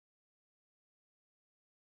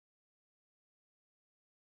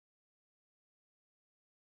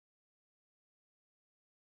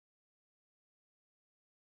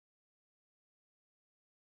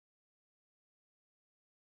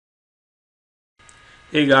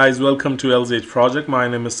Hey guys, welcome to LZH project. My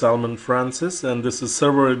name is Salman Francis and this is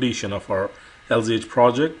server edition of our LZH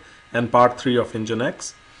project and part 3 of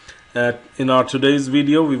Nginx. In our today's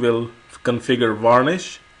video we will configure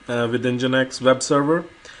Varnish with Nginx Webserver.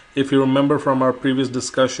 If you remember from our previous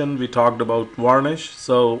discussion, we talked about Varnish.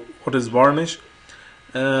 So what is Varnish?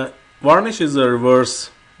 Varnish is a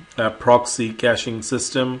reverse proxy caching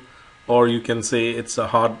system, or you can say it's a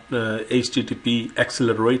hard HTTP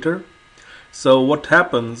accelerator. So what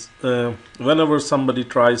happens whenever somebody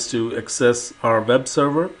tries to access our web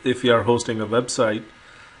server, if we are hosting a website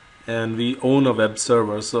and we own a web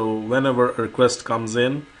server, so whenever a request comes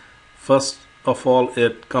in, first of all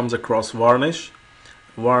it comes across Varnish.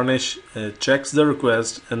 Varnish checks the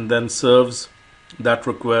request and then serves that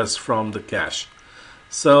request from the cache.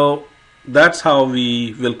 So that's how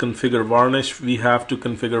we will configure Varnish. We have to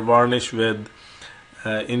configure Varnish with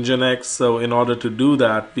Nginx. So in order to do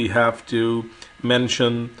that, we have to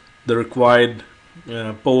mention the required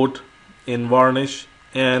port in Varnish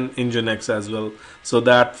and Nginx as well. So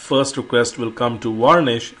that first request will come to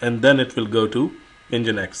Varnish and then it will go to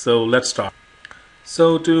Nginx. So let's start.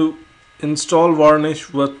 So to install Varnish,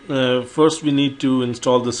 first we need to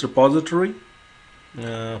install this repository.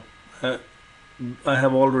 I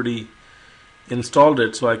have already installed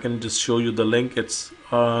it, so I can just show you the link. It's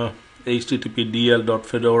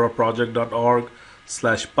http://dl.fedora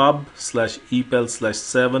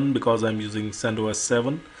project.org/pub/epel/7 because I'm using CentOS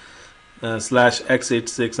 7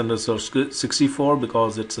 /x86_64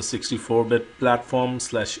 because it's a 64-bit platform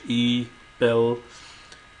 /epel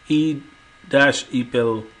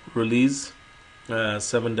release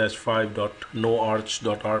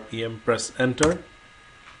 7-5.noarch.rpm. Press enter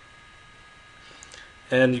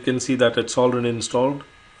and you can see that it's already installed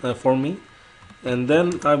for me. And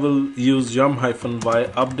then I will use yum-y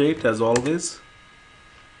update as always.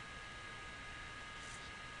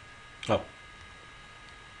 Oh,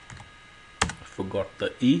 I forgot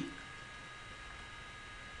the E.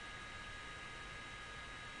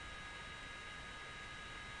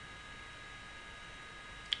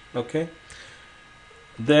 Okay.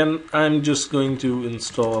 Then I'm just going to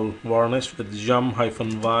install Varnish with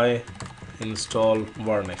yum-y install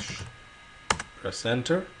Varnish. Press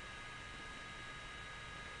enter.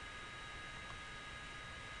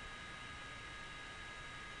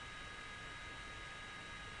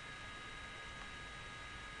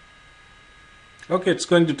 Okay, it's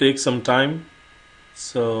going to take some time,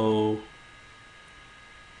 so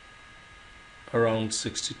around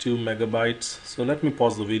 62 megabytes. So let me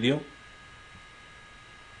pause the video.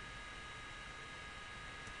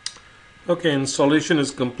 Okay, installation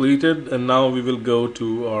is completed and now we will go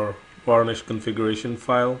to our Varnish configuration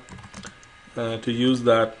file. To use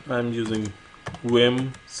that, I'm using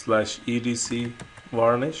vim/etc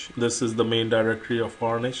varnish. This is the main directory of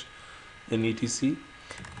Varnish in etc.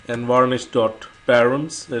 And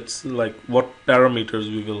varnish.params, it's like what parameters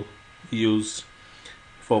we will use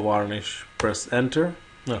for Varnish. Press enter.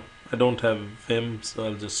 No, I don't have vim, so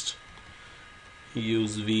I'll just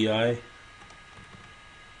use vi.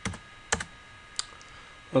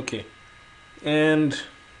 Okay, and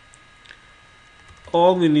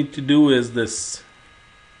all we need to do is this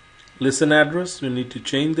listen address. We need to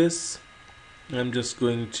change this. I'm just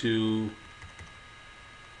going to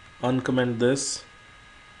uncomment this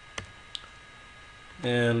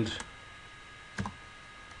and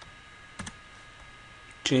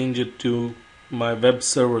change it to my web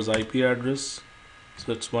server's IP address.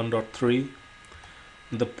 So it's 1.3.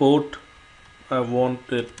 The port, I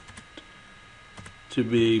want it to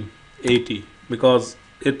be 80 because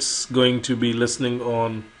it's going to be listening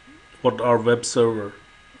on what our web server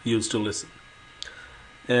used to listen.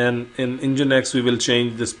 And in Nginx we will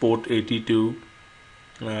change this port 80 to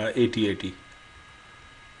 8080.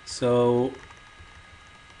 So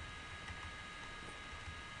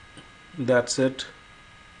that's it.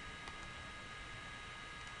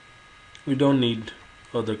 We don't need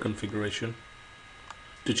other configuration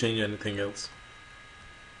to change anything else.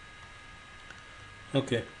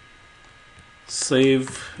 Okay,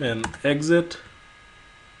 save and exit,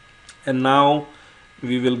 and now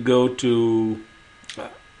we will go to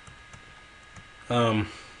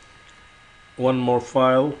one more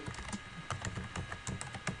file.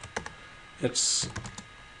 It's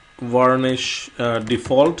varnish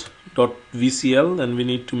default.vcl, and we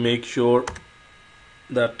need to make sure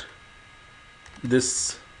that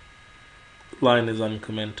this line is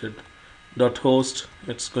uncommented. .host,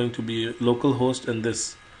 it's going to be localhost, and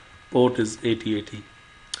this port is 8080.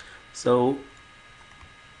 So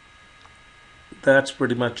that's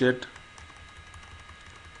pretty much it.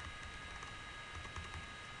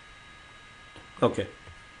 Okay,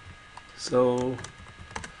 So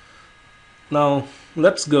now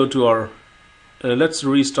let's go to our let's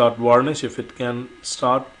restart Varnish if it can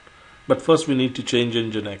start, but first we need to change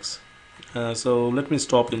Nginx. So let me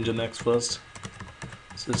stop Nginx first.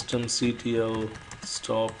 Systemctl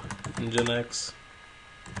stop Nginx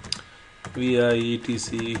vi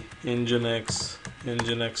etc nginx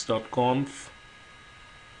nginx.conf,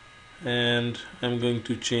 and I'm going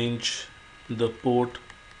to change the port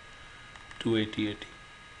to 8080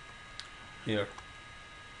 here.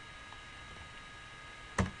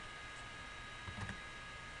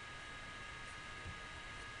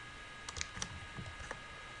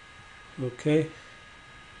 Okay,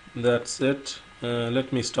 that's it.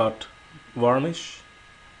 Let me start Varnish.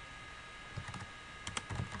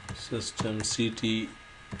 Systemctl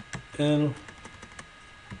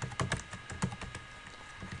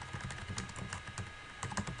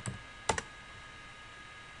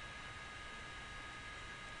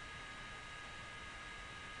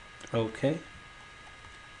okay,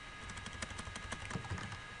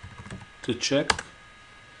 to check,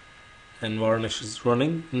 and Varnish is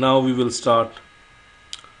running. Now we will start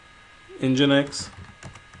Nginx.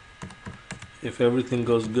 If everything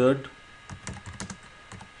goes good,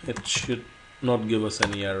 it should not give us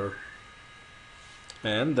any error,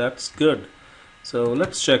 and that's good. So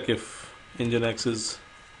let's check if Nginx is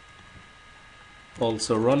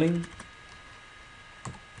also running.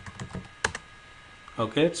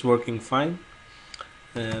 Okay, it's working fine.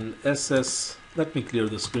 And ss, let me clear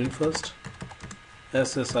the screen first.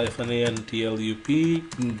 ss-antlup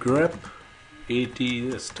grep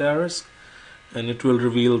 80*, and it will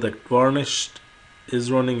reveal that Varnish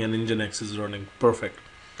is running and Nginx is running. Perfect.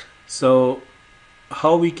 So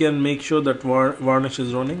how we can make sure that Varnish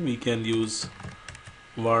is running? We can use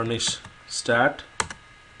Varnish stat,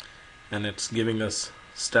 and it's giving us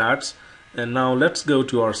stats. And now let's go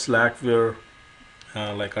to our Slackware,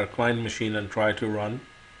 like our client machine, and try to run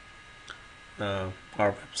our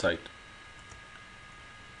website.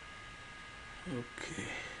 Okay.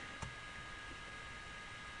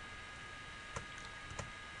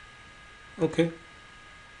 Okay.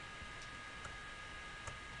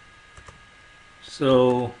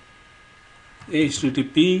 So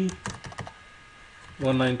HTTP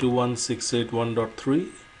 192.168.1.3,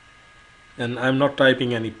 and I'm not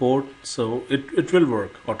typing any port, so it will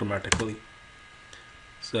work automatically.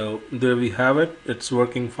 So there we have it. It's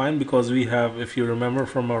working fine because we have, if you remember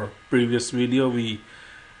from our previous video, we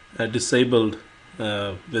disabled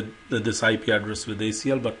this IP address with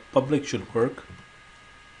ACL, but public should work.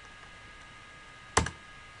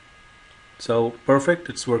 So perfect,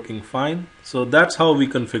 it's working fine. So that's how we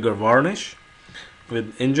configure Varnish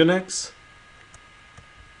with Nginx.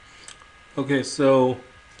 Okay, so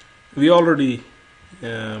we already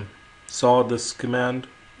saw this command,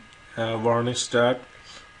 Varnish stat.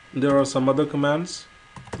 There are some other commands.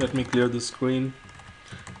 Let me clear the screen.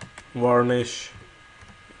 Varnish,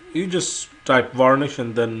 you just type Varnish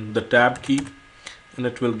and then the tab key, and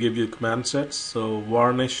it will give you command sets. So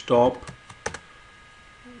Varnish top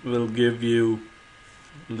will give you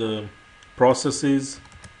the processes,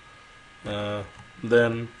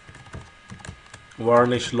 then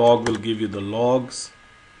Varnish log will give you the logs.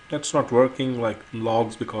 That's not working like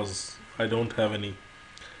logs because I don't have any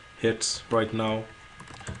hits right now,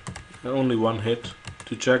 only one hit.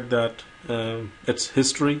 To check that, it's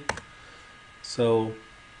history. So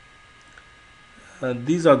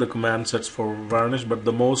these are the command sets for Varnish, but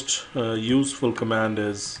the most useful command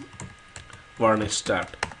is Varnish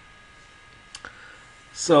stat.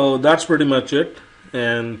 So that's pretty much it,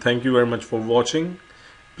 and thank you very much for watching.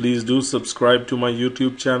 Please do subscribe to my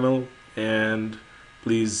YouTube channel, and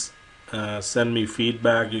please send me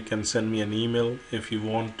feedback. You can send me an email if you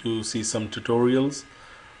want to see some tutorials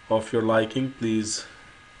of your liking. Please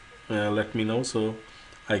let me know so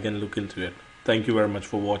I can look into it. Thank you very much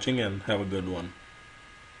for watching, and have a good one.